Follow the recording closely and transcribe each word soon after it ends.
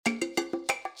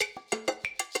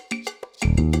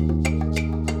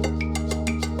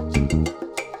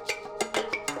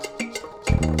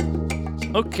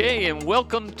Okay, and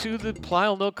welcome to the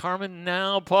Playa del Carmen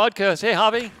Now podcast. Hey,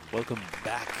 Javi. Welcome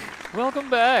back.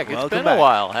 Welcome back. It's Welcome been back. a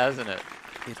while, hasn't it?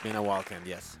 It's been a while, Ken,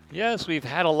 yes. Yes, we've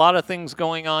had a lot of things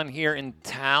going on here in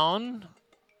town.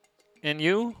 And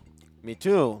you? Me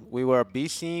too. We were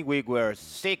busy, we were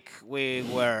sick, we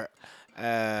were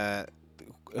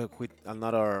with a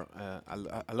lot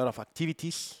of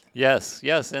activities. Yes.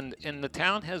 And the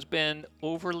town has been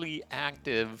overly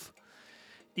active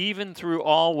even through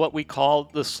all what we call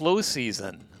the slow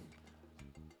season.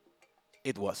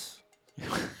 It was.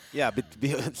 Yeah, but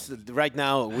because right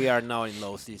now we are now in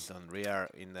low season. We are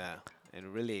in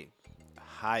really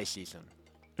high season.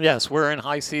 Yes, we're in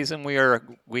high season.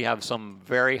 We have some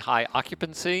very high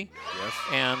occupancy. Yes.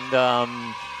 And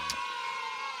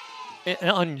an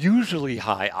unusually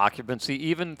high occupancy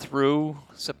even through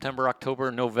September,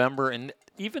 October, November, and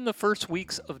even the first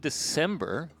weeks of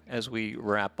December as we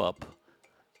wrap up.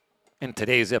 And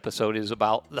today's episode is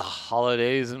about the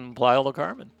holidays in Playa del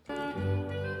Carmen.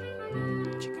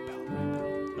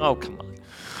 Oh, come on.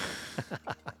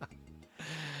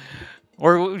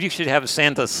 Or you should have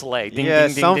Santa's sleigh. Ding, Yeah,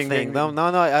 ding, ding, something. ding, ding, ding.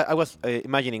 No. I was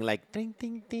imagining like ding,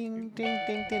 ding, ding, ding,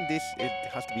 ding, ding. It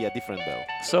has to be a different bell.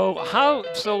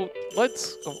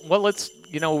 Let's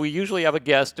we usually have a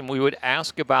guest and we would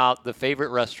ask about the favorite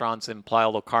restaurants in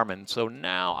Playa del Carmen. So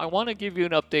now I want to give you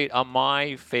an update on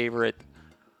my favorite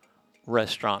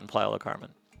restaurant in Playa del Carmen.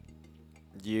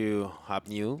 You have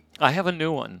new? I have a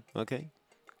new one. Okay.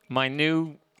 My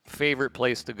new favorite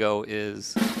place to go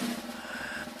is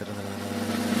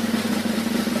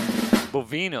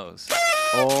Bovino's.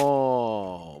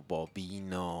 Oh,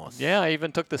 Bovino's. Yeah, I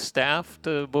even took the staff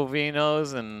to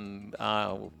Bovino's and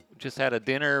just had a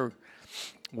dinner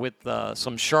with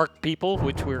some shark people,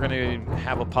 which we're going to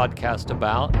have a podcast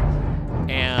about.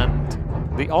 And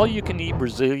the all-you-can-eat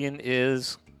Brazilian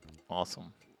is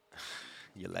awesome.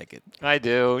 You like it? I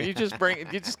do. You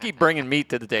just keep bringing meat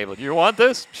to the table. Do you want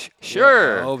this?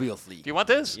 Sure. Yeah, obviously. Do you want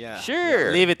this? Yeah. Sure.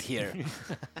 Yeah, leave it here.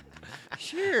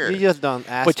 Sure. You just don't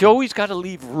ask. But you always got to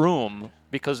leave room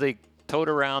because they tote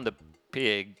around the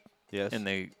pig. Yes. And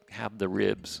they have the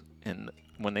ribs. And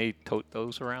when they tote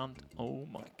those around, oh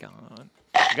my God.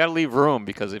 You got to leave room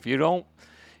because if you don't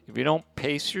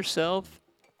pace yourself,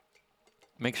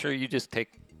 make sure you just take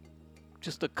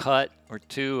just a cut or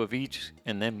two of each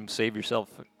and then save yourself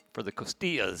for the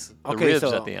costillas, the ribs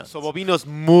at the end. So Bovino's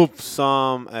moved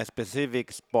some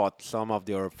specific spots, some of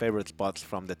your favorite spots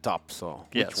from the top. So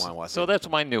Yes. which one was So it? that's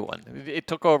my new one. It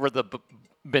took over the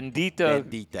Bendita.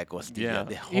 Bendita Costilla. Yeah.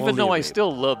 The Even though holy I rib.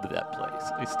 still love that place.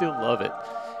 I still love it.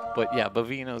 But yeah,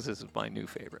 Bovino's is my new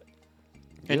favorite.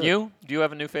 And Good. you? Do you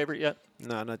have a new favorite yet?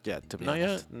 No, not yet, to be Not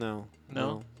honest. yet? No.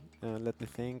 No? Let me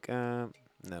think. No.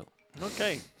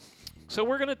 Okay. So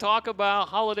we're going to talk about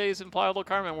holidays in Playa del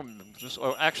Carmen.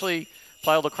 Actually,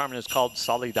 Playa del Carmen is called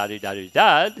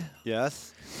Solidaridad.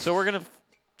 Yes. So we're going to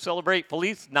celebrate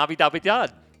Feliz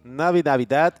Navidad.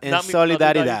 Navidad and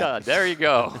Solidaridad. There you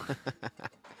go.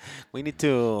 We need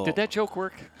to. Did that joke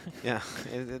work? Yeah.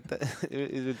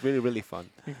 It was really, really fun.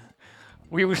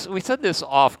 We said this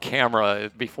off camera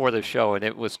before the show, and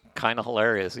it was kind of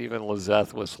hilarious. Even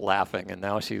Lizeth was laughing, and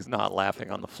now she's not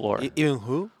laughing on the floor. Even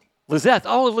who? Lizeth.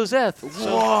 Oh, Lizeth.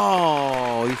 So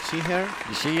Whoa! Is she here?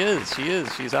 she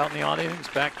is. She's out in the audience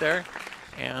back there.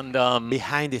 And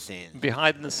Behind the scenes.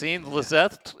 behind the scenes,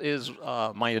 Lizeth is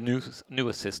my new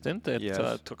assistant that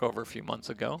Yes. took over a few months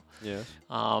ago. Yes.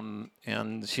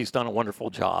 And she's done a wonderful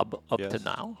job up to Yes.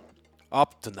 now.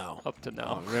 Up to now. Up to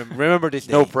now. Remember this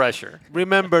day. No pressure.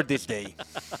 Remember this day.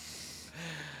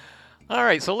 All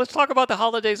right, so let's talk about the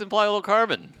holidays in Playa del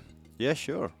Carmen. Yeah,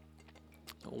 sure.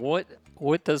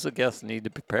 What does a guest need to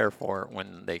prepare for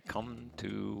when they come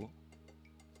to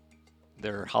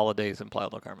their holidays in Playa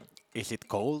del Carmen? Is it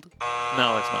cold?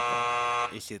 No, it's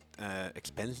not. Is it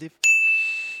expensive?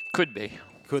 Could be.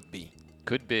 Could be.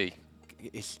 Could be.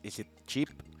 Is it cheap?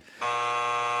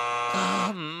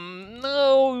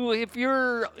 No, if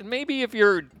you're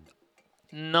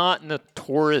not in the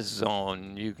tourist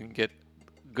zone, you can get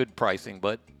good pricing.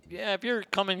 But yeah, if you're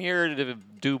coming here to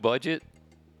do budget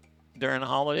during the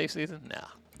holiday season, nah,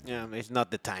 Yeah, it's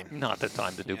not the time. not the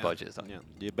time to do Yeah, budgets. Yeah,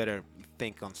 you better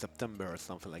think on September or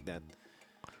something like that.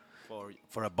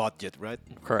 For a budget, right?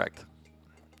 Correct.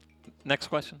 Next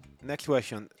question. Next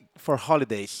question. For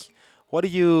holidays, what do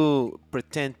you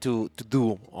pretend to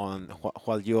do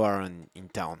while you are in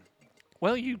town?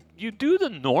 Well, you do the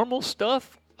normal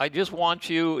stuff. I just want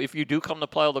you, if you do come to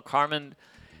Playa del Carmen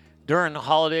during the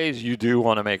holidays, you do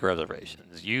want to make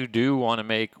reservations. You do want to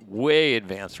make way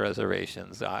advanced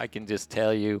reservations. I can just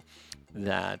tell you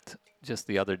that just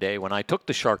the other day when I took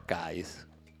the shark guys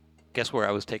Guess where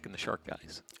I was taking the shark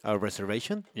guys? A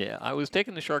reservation? Yeah, I was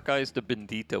taking the shark guys to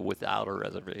Bendita without a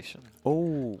reservation.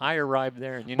 Oh. I arrived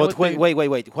there, and you know But what?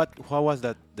 wait. What was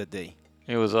that day?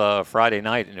 It was Friday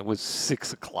night, and it was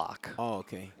 6 o'clock. Oh,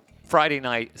 okay. Friday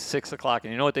night, 6 o'clock,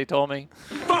 and you know what they told me?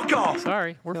 Fuck off!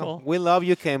 Sorry, we're No, full. we love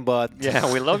you, Ken, but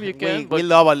Yeah, we love you, Ken, we but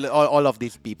love all of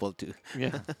these people too.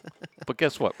 yeah, but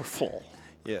guess what? We're full.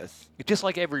 Yes. Just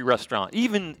like every restaurant,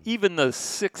 even the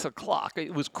 6 o'clock,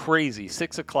 it was crazy.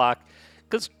 6 o'clock,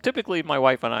 because typically my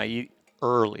wife and I eat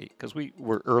early because we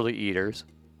were early eaters,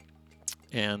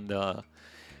 and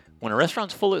when a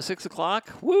restaurant's full at 6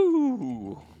 o'clock,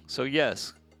 woo! So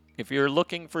yes, if you're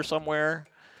looking for somewhere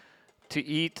to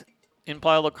eat in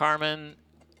Playa del Carmen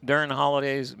during the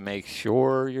holidays, make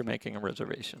sure you're making a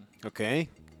reservation. Okay.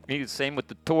 Same with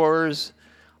the tours.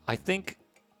 I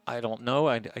don't know.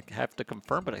 I have to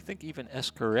confirm, but I think even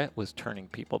Escaret was turning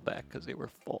people back because they were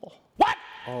full.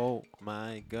 Oh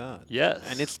my God. Yes.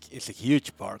 And it's a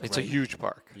huge park. It's a right? huge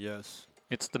park. Yes.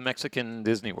 It's the Mexican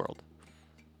Disney World.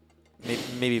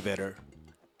 Maybe better.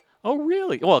 Oh,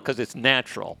 really? Well, because it's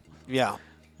natural. Yeah.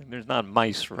 There's not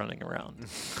mice running around.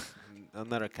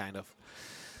 Another kind of.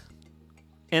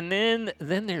 And then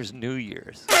there's New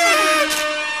Year's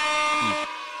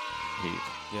Eve.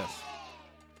 Yes.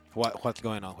 What's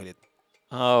going on with it?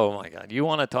 Oh, my God. You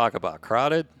want to talk about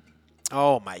crowded?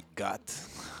 Oh my God.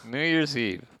 New Year's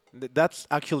Eve. That's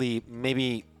actually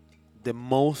maybe the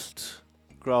most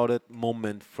crowded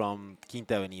moment from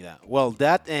Quinta Avenida. Well,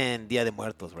 that and Dia de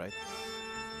Muertos, right?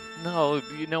 No,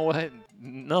 you know what?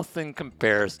 Nothing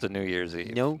compares to New Year's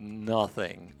Eve. No?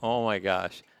 Nothing. Oh, my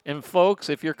gosh. And, folks,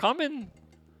 if you're coming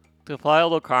to Playa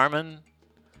del Carmen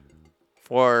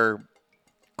for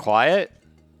quiet,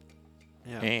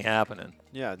 Yeah. ain't happening.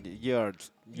 Yeah,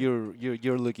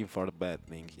 you're looking for the bad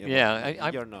things. Yeah,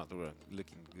 you're not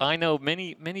looking good. I know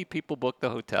many people book the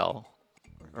hotel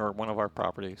or one of our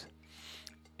properties,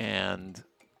 and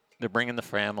they're bringing the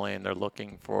family, and they're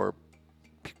looking for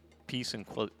peace and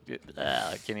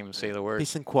I can't even say the word.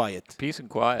 Peace and quiet. Peace and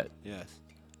quiet. Yes.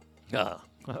 Oh,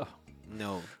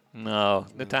 No. no,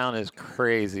 the town is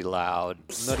crazy loud.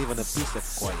 Not even a piece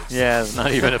of quiet. Yeah, it's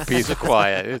not even a piece of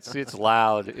quiet. It's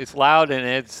loud. It's loud, and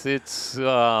it's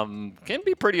can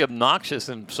be pretty obnoxious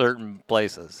in certain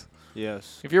places.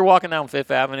 Yes. If you're walking down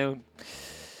Fifth Avenue,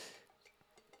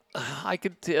 I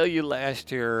could tell you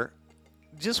last year,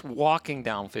 just walking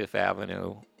down Fifth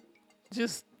Avenue,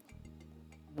 just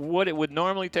what it would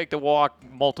normally take to walk,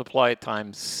 multiply it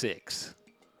times 6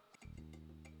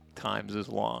 times as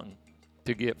long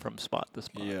to get from spot to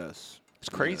spot. Yes. It's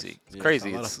crazy. Yes. It's Yes,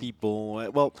 crazy. A lot It's, of people.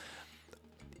 Well,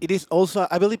 it is also.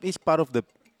 I believe it's part of the,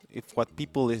 if what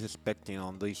people is expecting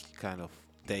on these kind of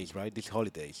days, right? These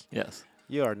holidays. yes.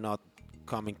 You are not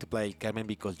coming to play Carmen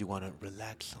because you want to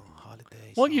relax on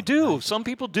holidays. Well, you on do. nice- Some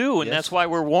people do, and Yes. that's why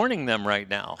we're warning them right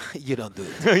now. You don't do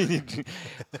it.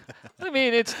 I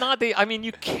mean, it's not the. I mean,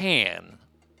 you can,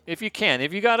 if you can.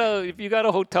 If you got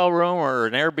a hotel room or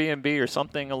an Airbnb or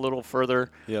something a little further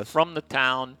Yes. from the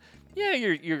town, yeah,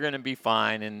 you're going to be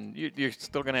fine, and you're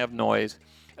still going to have noise.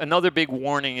 Another big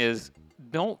warning is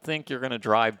don't think you're going to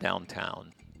drive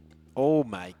downtown Oh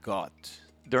my God.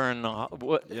 during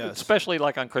Yes. especially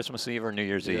like on Christmas Eve or New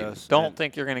Year's Eve. Yes, Don't and-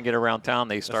 think you're going to get around town.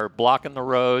 They start blocking the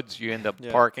roads. You end up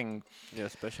Yeah. parking. Yeah,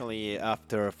 especially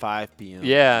after 5 p.m.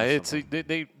 Yeah, or it's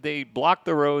something. they block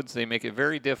the roads. They make it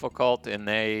very difficult, and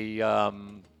they're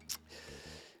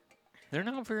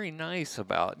not very nice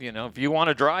about, if you want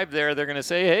to drive there, they're going to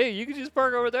say, hey, you can just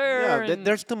park over there. Yeah, and-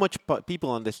 there's too much people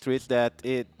on the streets that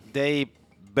they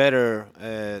better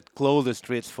close the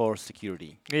streets for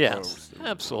security. Yes,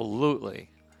 absolutely.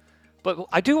 But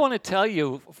I do want to tell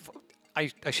you,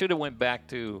 I should have went back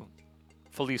to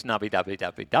Feliz Navidad,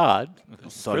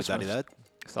 Solidaridad.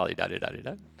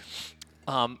 Solidaridad.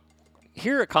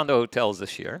 Here at Condo Hotels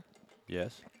this year,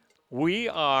 Yes. we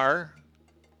are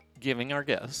giving our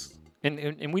guests,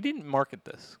 and we didn't market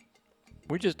this.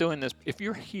 We're just doing this. If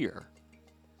you're here,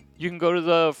 you can go to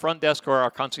the front desk or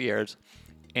our concierge,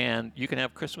 and you can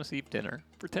have Christmas Eve dinner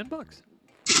for $10.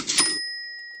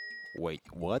 Wait,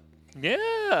 what?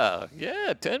 Yeah,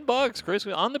 $10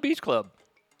 Christmas on the Beach Club.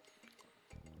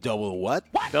 Double what?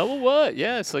 Double what?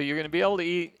 Yeah, so you're going to be able to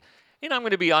eat. And I'm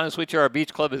going to be honest with you, our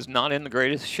beach club is not in the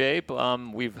greatest shape.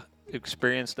 We've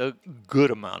experienced a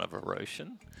good amount of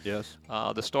erosion. Yes.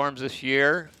 The storms this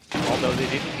year, although they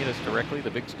didn't hit us directly,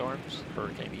 the big storms,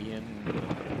 Hurricane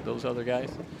Ian, those other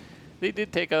guys, they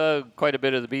did take quite a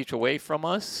bit of the beach away from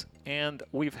us. And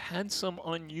we've had some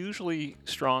unusually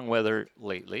strong weather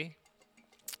lately.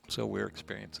 So we're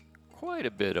experiencing quite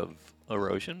a bit of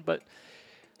erosion. But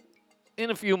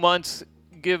in a few months,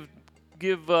 give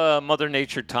give Mother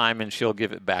Nature time, and she'll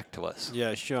give it back to us.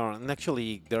 Yeah, sure. And actually,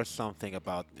 there's something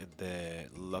about the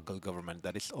local government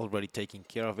that is already taking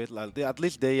care of it. Like at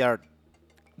least they are.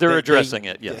 They're They addressing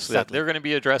it. Yes, exactly. they're going to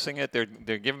be addressing it.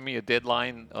 They're giving me a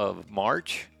deadline of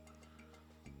March.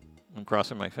 I'm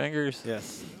crossing my fingers.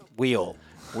 Yes, we all.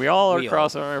 We all are We all.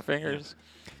 crossing our Yeah. fingers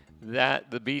that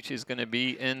the beach is going to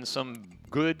be in some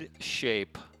good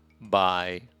shape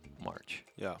by March.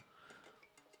 Yeah.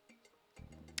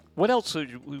 What else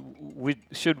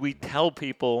should we tell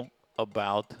people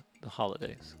about the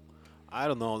holidays? I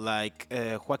don't know, like,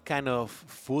 what kind of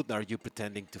food are you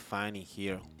pretending to find in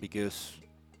here? Because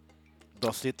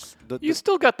does it, You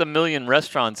still got the million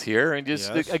restaurants here, and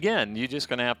just yes, again, you're just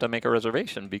going to have to make a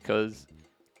reservation because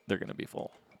they're going to be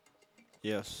full.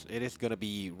 yes, it is gonna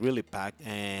be really packed,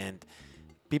 and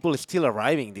people are still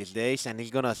arriving these days, and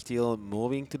it's gonna still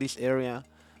moving to this area,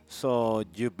 so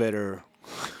you better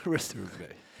reserve,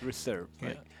 reserve, Yeah.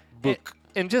 right? And, Book.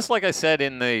 and just like I said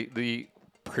in the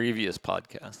previous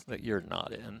podcast that you're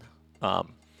not in,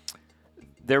 um,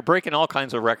 they're breaking all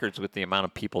kinds of records with the amount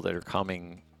of people that are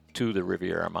coming to the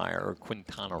Riviera Maya or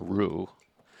Quintana Roo.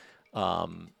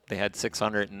 They had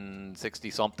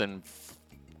 660 something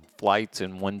flights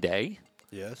in one day.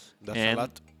 Yes, that's a And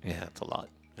lot. yeah, it's a lot.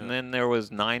 Yeah. And then there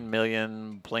was 9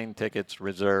 million plane tickets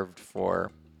reserved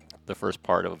for the first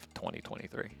part of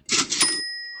 2023.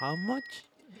 How much?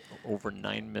 Over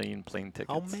 9 million plane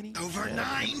tickets. How many?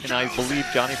 Yeah. And I believe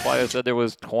Johnny Playa said there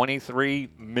was 23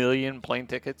 million plane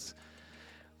tickets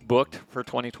booked for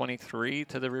 2023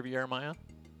 to the Riviera Maya.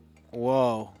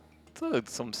 Whoa. So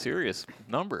it's some serious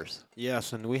numbers.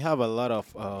 Yes, and we have a lot of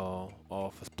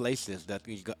places that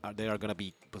they are gonna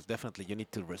be. But definitely, you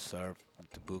need to reserve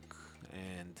to book,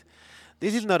 and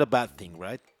this is not a bad thing,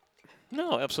 right?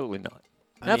 No, absolutely not.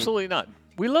 I mean, Absolutely not.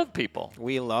 We love people.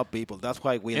 we love people. That's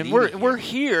why we And live we're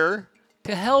here. here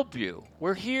to help you.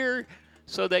 We're here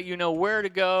so that you know where to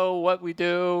go, what we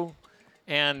do,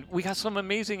 and we got some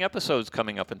amazing episodes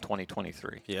coming up in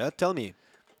 2023. Yeah, tell me.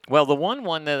 Well, the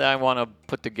one that I want to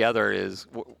put together is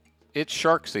it's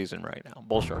shark season right now,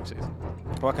 bull shark season.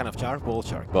 What kind of shark? Bull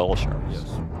shark. Bull sharks. Yes.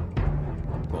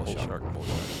 Bull Bull shark. shark. Bull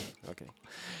shark. Okay.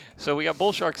 So we got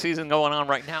bull shark season going on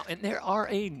right now, and there are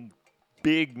a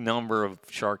big number of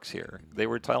sharks here. They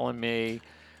were telling me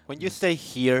When you say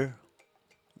here,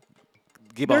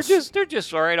 give they're us.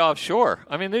 just right offshore.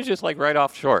 I mean, they're just like right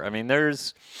offshore. I mean, they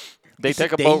Is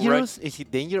take it a boat right. dangerous? Is it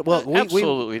dangerous? Well,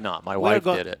 Absolutely not. My we're wife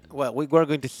go- did it. Well, we're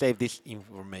going to save this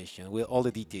information with all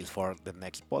the details for the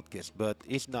next podcast, but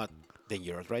it's not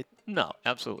dangerous, right? No,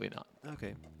 absolutely not.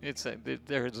 Okay.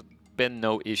 There's been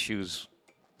no issues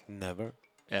Never.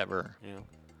 ever. Yeah.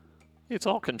 It's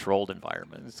all controlled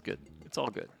environment. It's good. It's all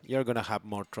good. You're gonna have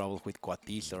more trouble with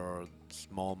coatis or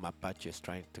small mapaches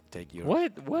trying to take your.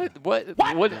 What?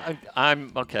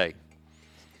 I'm okay.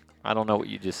 I don't know what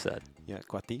you just said. Yeah,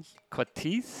 coatis.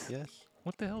 Quatis? Yes.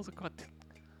 What the hell is a quatis?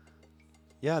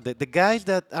 Yeah, the guys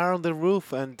that are on the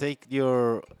roof and take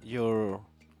your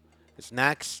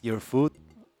snacks, your food.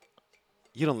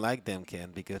 You don't like them,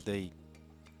 Ken, because they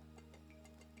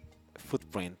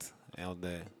footprint I'm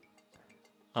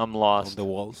on lost. the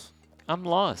walls. I'm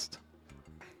lost.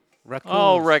 Raccoons.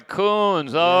 Oh,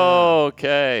 raccoons. Oh,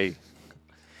 okay.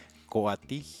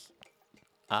 Coatis.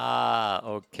 Ah,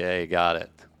 okay. Got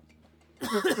it.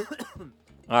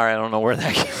 All right. I don't know where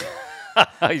that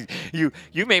came.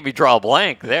 You made me draw a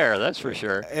blank there. That's for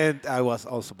sure. And I was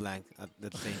also blank at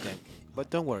the same time. But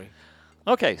don't worry.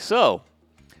 Okay. So,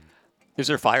 is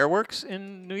there fireworks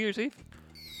in New Year's Eve?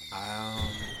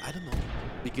 I don't know,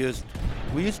 because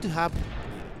we used to have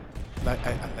like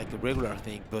a regular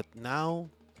thing, but now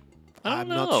I don't I'm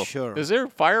know. not sure. Is there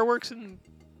fireworks in?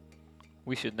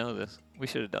 We should know this. We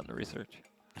should have done the research.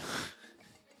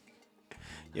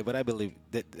 Yeah, but I believe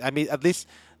that. I mean, at least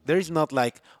there is not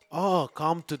like, oh,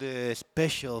 come to the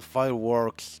special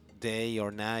fireworks day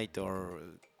or night or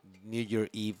New Year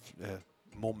Eve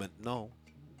moment. No,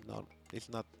 no, it's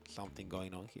not something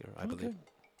going on here. I believe.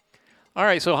 All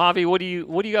right. So, Javi, what do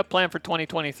you got planned for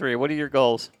 2023? What are your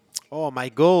goals? Oh, my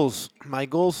goals. My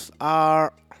goals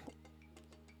are.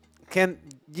 Can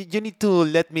you need to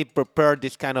let me prepare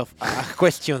this kind of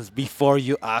questions before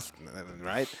you ask,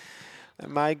 right?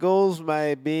 My goals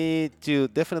might be to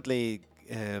definitely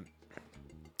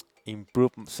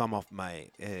improve some of my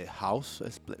house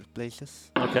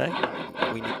places. Okay.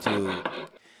 We need to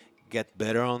get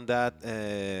better on that.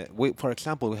 For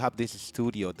example, we have this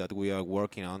studio that we are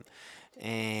working on,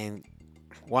 and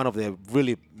one of the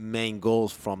really main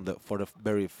goals for the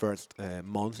very first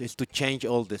months is to change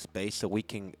all the space so we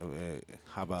can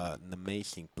have an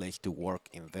amazing place to work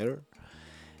in there.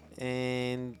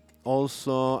 And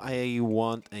Also, I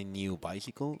want a new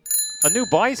bicycle. A new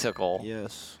bicycle?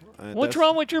 Yes, What's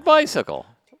wrong with your bicycle?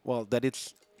 well, that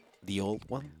it's the old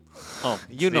one. Oh,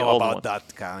 it's You the know old about one.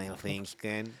 that kind of things,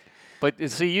 Ken. But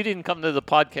see, you didn't come to the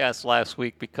podcast last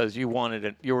week because you wanted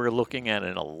it. You were looking at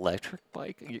an electric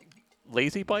bike,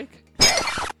 lazy bike.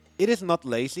 It is not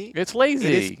lazy. It's It is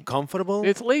lazy. comfortable.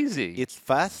 It's lazy. It's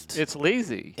fast, It's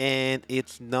lazy. and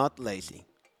it's not lazy.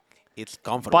 It's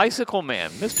comfortable. Bicycle man,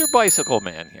 Mr. Bicycle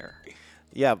Man here.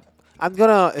 Yeah, I'm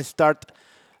gonna start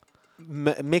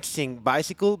mixing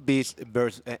bicycle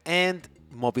and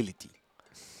mobility.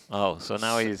 Oh, so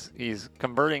now he's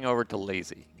converting over to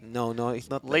lazy. No, no, it's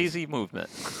not lazy. Lazy movement.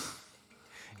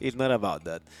 It's not about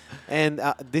that. And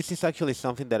this is actually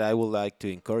something that I would like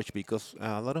to encourage because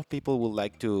a lot of people would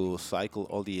like to cycle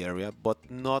all the area, but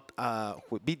not.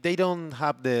 They don't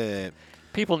have the.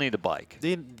 People need a bike.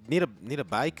 They need a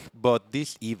bike, but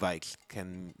these e-bikes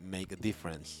can make a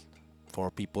difference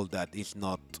for people that is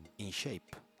not in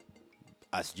shape,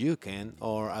 as you can,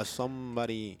 or as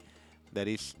somebody that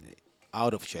is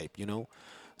out of shape.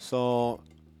 So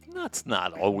That's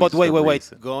not always but wait, the wait, wait.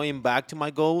 reason. Going back to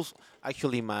my goals,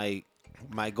 actually, my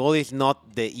goal is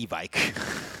not the e-bike.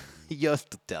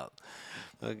 Just to tell,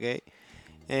 okay.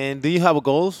 And do you have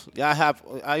goals? Yeah, I have.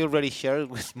 I already shared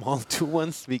with small two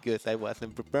ones because I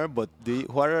wasn't prepared. But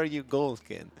what are your goals,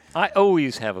 Ken? I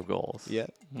always have goals. Yeah.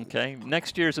 Okay.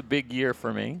 Next year's a big year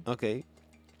for me. Okay.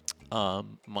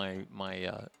 My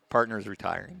partner's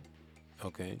retiring,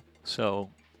 Okay. so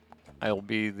I'll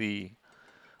be the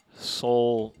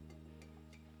sole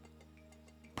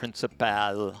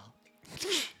principal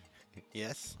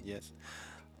Yes. Yes.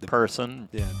 The, person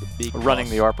yeah. The big running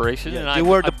boss. the operation. Yeah, And you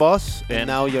were the boss, and and-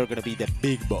 now you're gonna be the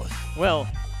big boss. well,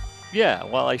 yeah.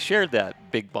 Well, I shared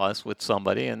that big boss with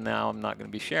somebody, and now I'm not going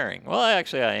to be sharing. Well,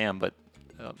 actually, I am, but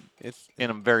It's in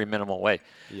a very minimal way.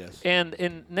 yes. And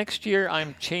in next year,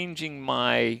 I'm changing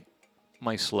my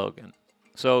slogan.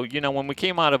 So when we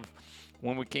came out of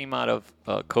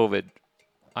COVID,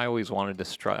 I always wanted to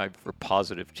strive for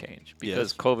positive change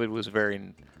because Yes. COVID was a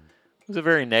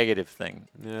very negative thing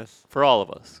Yes. for all of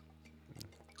us.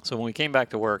 So when we came back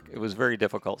to work, it was very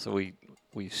difficult. So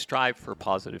we strive for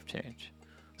positive change.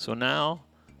 So now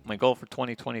my goal for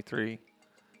 2023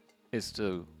 is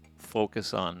to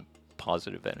focus on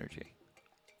positive energy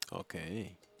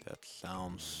Okay. That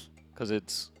sounds because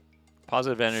it's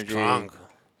positive energy strong.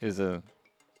 is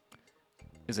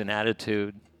an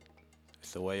attitude,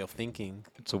 It's a way of thinking.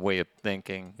 it's a way of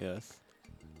thinking, Yes.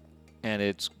 and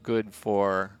it's good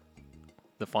for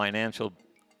the financial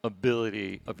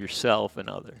ability of yourself and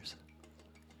others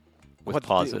with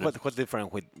positive. What's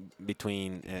different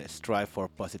between strive for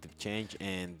positive change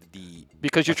and the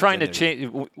Because you're positive trying to energy?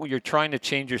 change. You're trying to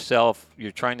change yourself.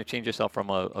 You're trying to change yourself from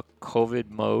a COVID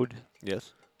mode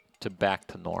Yes. to back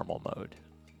to normal mode.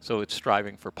 So it's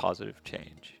striving for positive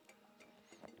change.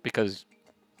 Because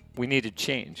we needed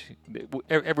change.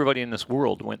 Everybody in this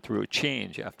world went through a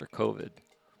change after COVID,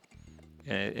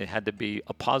 and it had to be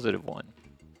a positive one.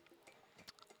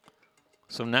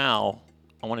 So now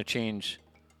I want to change.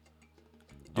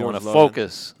 I Your want to slogan,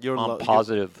 focus your on your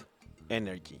positive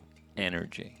energy.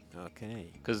 energy. Okay.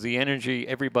 Because the energy,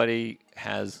 everybody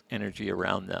has energy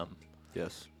around them.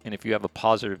 Yes. And if you have a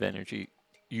positive energy,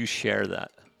 you share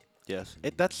that. Yes.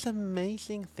 That's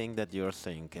amazing thing that you're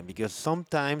saying, Ken, because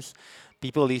sometimes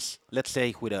people is, let's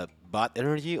say, with a bad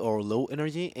energy or low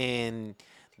energy, and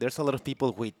there's a lot of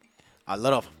people with a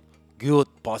lot of good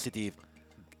positive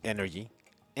energy,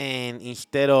 and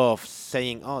instead of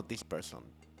saying, "Oh, this person,"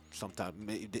 sometimes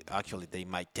actually they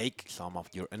might take some of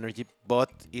your energy, but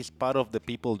it's part of the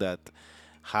people that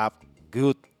have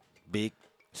good, big,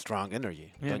 strong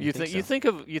energy. Yeah, Don't you think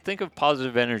so? you think of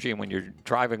positive energy when you're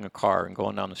driving a car and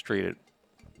going down the street at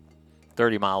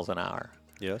 30 miles an hour.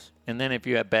 Yes. And then if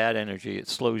you have bad energy, it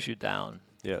slows you down.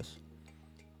 Yes.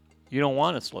 You don't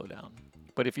want to slow down.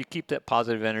 But if you keep that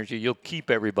positive energy, you'll keep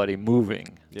everybody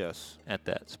moving Yes. at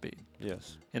that speed.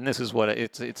 Yes. And this is what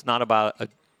it's not about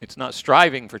it's not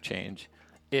striving for change.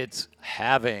 It's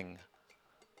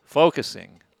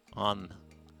focusing on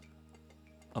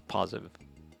a positive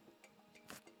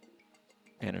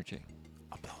energy.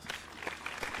 Applause.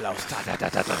 Applause.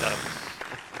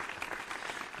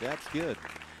 That's good.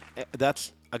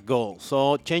 That's a goal.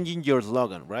 So changing your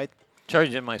slogan, right?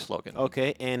 Changing my slogan.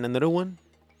 Okay, and another one.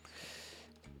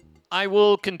 I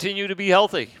will continue to be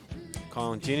healthy.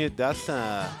 Continue. That's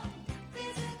I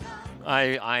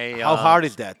how hard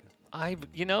is that? I've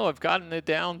gotten it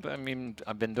down. I mean,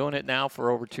 I've been doing it now for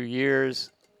over 2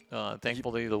 years.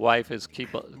 Thankfully, the wife has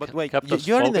But wait, kept us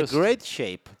you're in a focused. great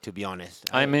shape, to be honest.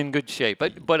 I'm in good shape,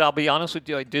 but I'll be honest with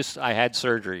you. I had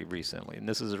surgery recently, and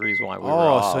this is the reason why we were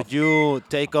Oh, so off. you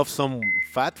take off some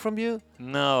fat from you?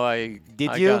 No,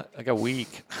 Did you? I got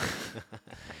weak.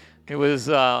 It was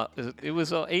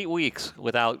 8 weeks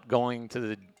without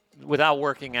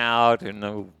working out and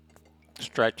no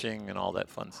stretching and all that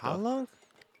fun How stuff. long?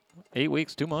 8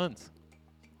 weeks, 2 months.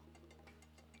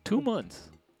 2 months.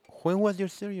 When was your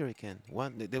surgery, Ken?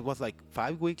 It was like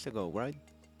 5 weeks ago, right?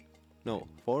 No,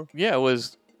 4? Yeah, it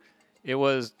was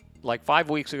like 5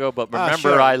 weeks ago. But Ah, remember,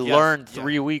 sure. I Yes. learned Yeah.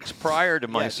 3 weeks prior to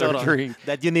my Yeah, totally. surgery.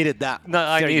 That you needed that. No,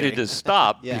 I needed surgery. to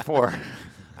stop Yeah. before.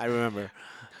 I remember.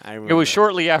 I remember. It was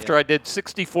shortly after Yeah. I did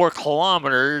 64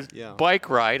 kilometers Yeah. bike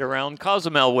ride around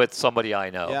Cozumel with somebody I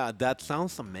know. Yeah, that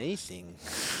sounds amazing.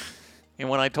 And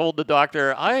when I told the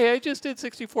doctor, I just did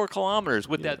 64 kilometers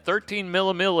with Yeah. that 13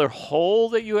 millimeter hole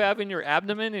that you have in your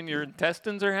abdomen and your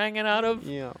intestines are hanging out of.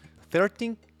 Yeah.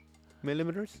 13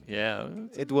 millimeters? Yeah,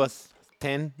 It was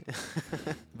 10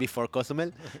 before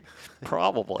Cozumel.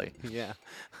 probably. Yeah.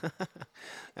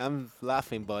 I'm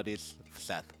laughing, but it's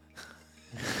sad.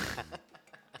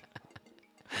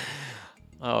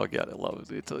 Oh God, I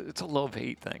love it. It's a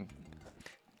love-hate thing.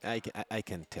 I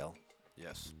can tell.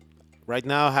 Yes. Right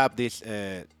now I have this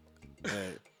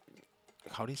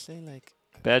how do you say, like,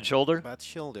 Bad shoulder? bad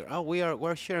shoulder. Oh,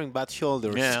 we're sharing bad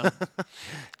shoulders. Yeah.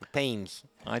 Pains.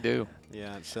 I do.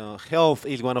 Yeah. So health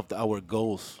is one of our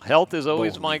goals. Health is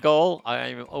always Both. my goal.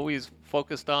 I'm always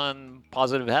focused on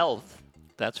positive health.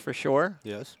 That's for sure.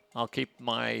 Yes. I'll keep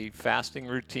my fasting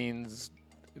routines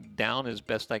down as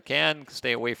best I can.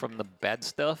 Stay away from the bad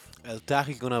stuff. El Taj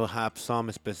is gonna have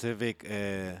some specific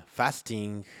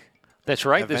fasting. That's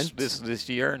right. This Events? this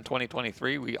year in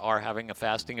 2023, we are having a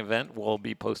fasting event. We'll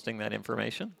be posting that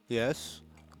information. Yes.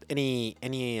 Any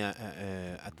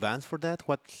advance for that?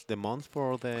 What's the month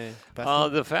for the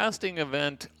fasting? The fasting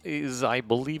event is, I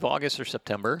believe, August or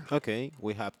September. Okay,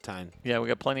 we have time. Yeah, we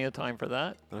got plenty of time for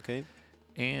that. Okay.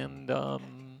 And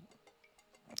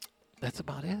that's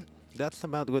about it. That's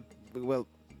about what, well,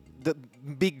 the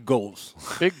big goals.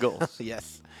 Big goals.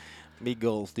 Yes, big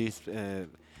goals. This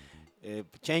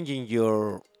changing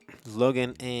your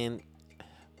slogan and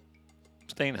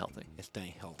Staying healthy.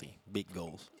 staying healthy. Big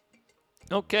goals.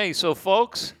 Okay, so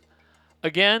folks,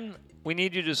 again, we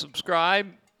need you to subscribe.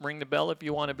 Ring the bell if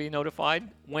you want to be notified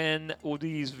when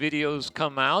these videos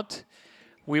come out.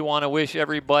 We want to wish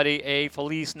everybody a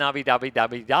Feliz Navidad.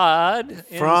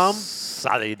 From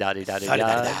Solidaridad.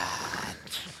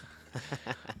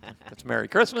 It's Merry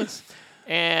Christmas.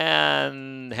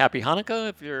 And Happy Hanukkah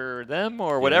if you're them,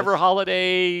 or whatever Yes.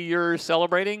 holiday you're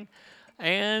celebrating.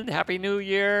 And Happy New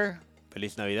Year.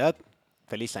 Feliz Navidad.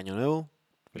 Feliz Año Nuevo.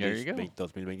 There Feliz you go.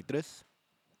 2023.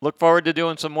 Look forward to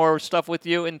doing some more stuff with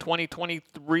you in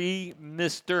 2023,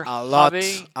 Mr. A lot,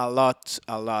 Javi. a lot,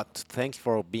 a lot. Thanks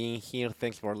for being here.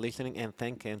 Thanks for listening. And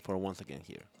thank Ken for once again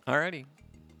here. Alrighty.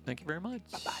 Thank you very much.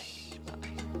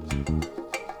 Bye-bye.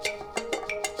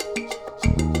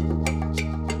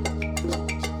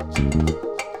 Bye-bye.